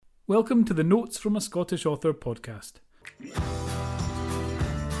Welcome to the Notes from a Scottish Author podcast.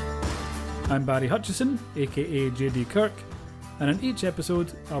 I'm Barry Hutchison, aka JD Kirk, and in each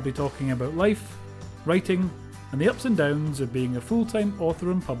episode I'll be talking about life, writing, and the ups and downs of being a full-time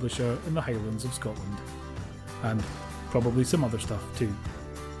author and publisher in the Highlands of Scotland. And probably some other stuff too.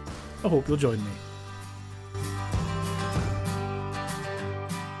 I hope you'll join me.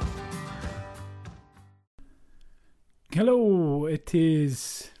 Hello, it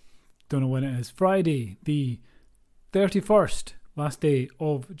is, don't know when it is, Friday the 31st, last day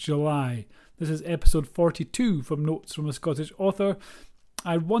of July. This is episode 42 from Notes from a Scottish Author.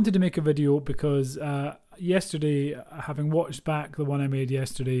 I wanted to make a video because yesterday, having watched back the one I made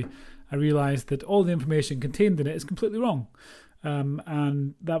yesterday, I realised that all the information contained in it is completely wrong.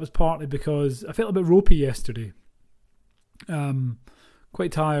 And that was partly because I felt a bit ropey yesterday.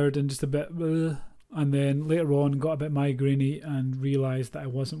 Quite tired and just a bit... And then later on got a bit migrainey and realised that I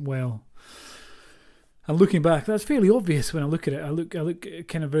wasn't well. And looking back, that's fairly obvious when I look at it. I look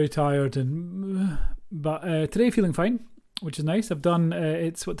kind of very tired, but today feeling fine, which is nice. I've done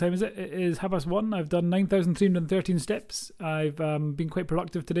it's what time is it? It is 1:30. I've done 9,313 steps. I've been quite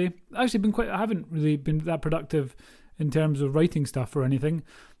productive today. Actually, I haven't really been that productive in terms of writing stuff or anything.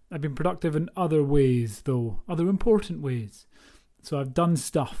 I've been productive in other ways, though, other important ways. So I've done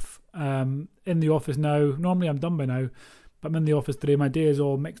stuff. In the office now. Normally I'm done by now, but I'm in the office today. My day is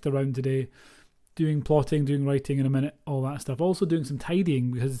all mixed around today, doing plotting, doing writing in a minute, all that stuff. Also doing some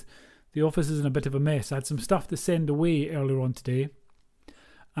tidying because the office is in a bit of a mess. I had some stuff to send away earlier on today,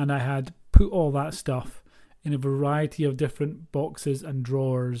 and I had put all that stuff in a variety of different boxes and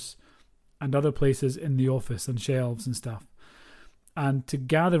drawers and other places in the office and shelves and stuff. And to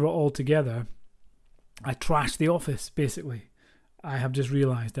gather it all together, I trashed the office basically. I have just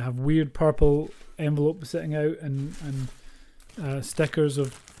realised I have weird purple envelopes sitting out and stickers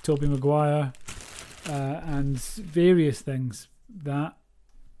of Tobey Maguire and various things that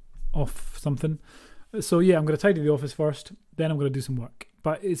off something. So yeah, I'm going to tidy the office first, then I'm going to do some work.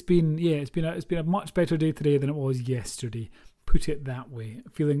 But it's been a much better day today than it was yesterday. Put it that way.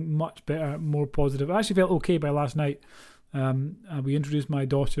 Feeling much better, more positive. I actually felt okay by last night. We introduced my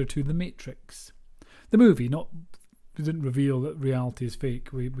daughter to The Matrix, the movie, We didn't reveal that reality is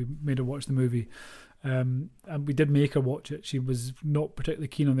fake. We made her watch the movie. And we did make her watch it. She was not particularly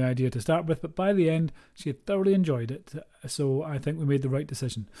keen on the idea to start with, but by the end, she had thoroughly enjoyed it. So I think we made the right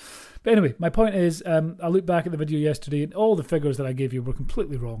decision. But anyway, my point is, I looked back at the video yesterday and all the figures that I gave you were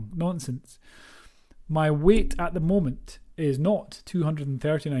completely wrong. Nonsense. My weight at the moment is not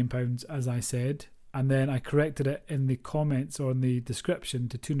 £239, as I said. And then I corrected it in the comments or in the description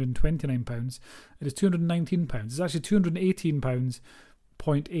to £229. It is £219. It's actually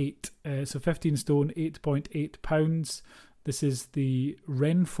 £218.8. So 15 stone, 8.8 pounds. This is the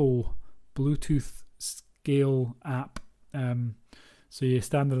Renfo Bluetooth scale app. So you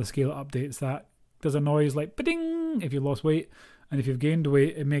stand on the scale, it updates that. Does a noise like ba-ding if you lost weight. And if you've gained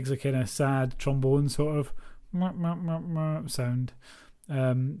weight, it makes a kind of sad trombone sort of sound.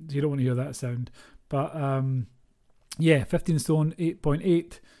 So you don't want to hear that sound. But, 15 stone,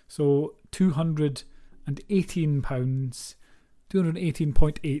 8.8, so £218,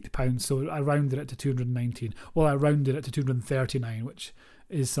 £218.8, so I rounded it to 219. Well, I rounded it to 239, which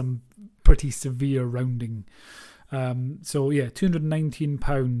is some pretty severe rounding.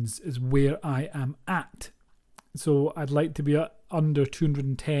 £219 is where I am at. So I'd like to be under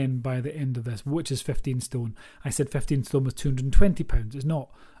 210 by the end of this, which is 15 stone. I said 15 stone was £220. It's not.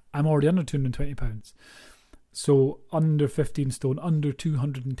 I'm already under £220. So under 15 stone, under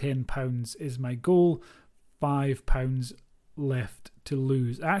 £210 is my goal. £5 left to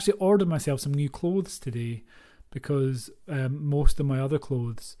lose. I actually ordered myself some new clothes today because most of my other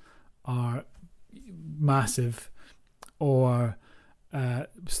clothes are massive or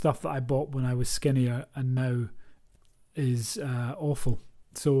stuff that I bought when I was skinnier and now is awful.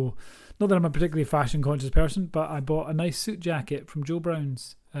 So not that I'm a particularly fashion conscious person, but I bought a nice suit jacket from Joe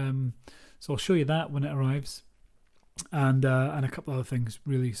Brown's. So I'll show you that when it arrives, and a couple other things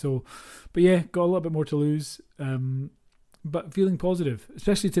really. So, but yeah, got a little bit more to lose, but feeling positive,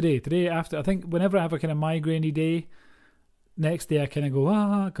 especially today. Today after, I think whenever I have a kind of migrainey day, next day I kind of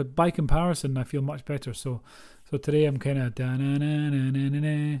go by comparison I feel much better. So today I'm kind of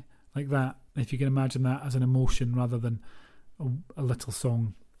like that. If you can imagine that as an emotion rather than a little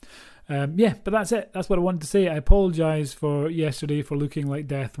song. But that's it. That's what I wanted to say. I apologise for yesterday for looking like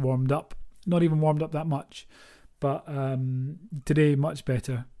death warmed up. Not even warmed up that much. But today, much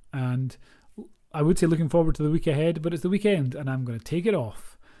better. And I would say looking forward to the week ahead, but it's the weekend and I'm going to take it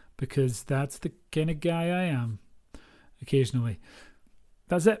off because that's the kind of guy I am occasionally.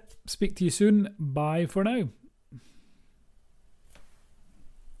 That's it. Speak to you soon. Bye for now.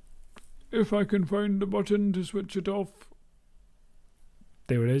 If I can find the button to switch it off.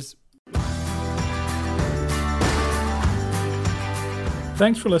 There it is.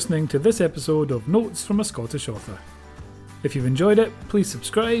 Thanks for listening to this episode of Notes from a Scottish Author. If you've enjoyed it, please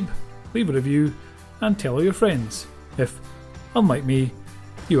subscribe, leave a review, and tell all your friends, if, unlike me,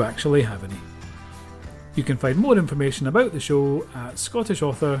 you actually have any. You can find more information about the show at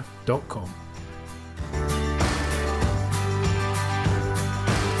scottishauthor.com.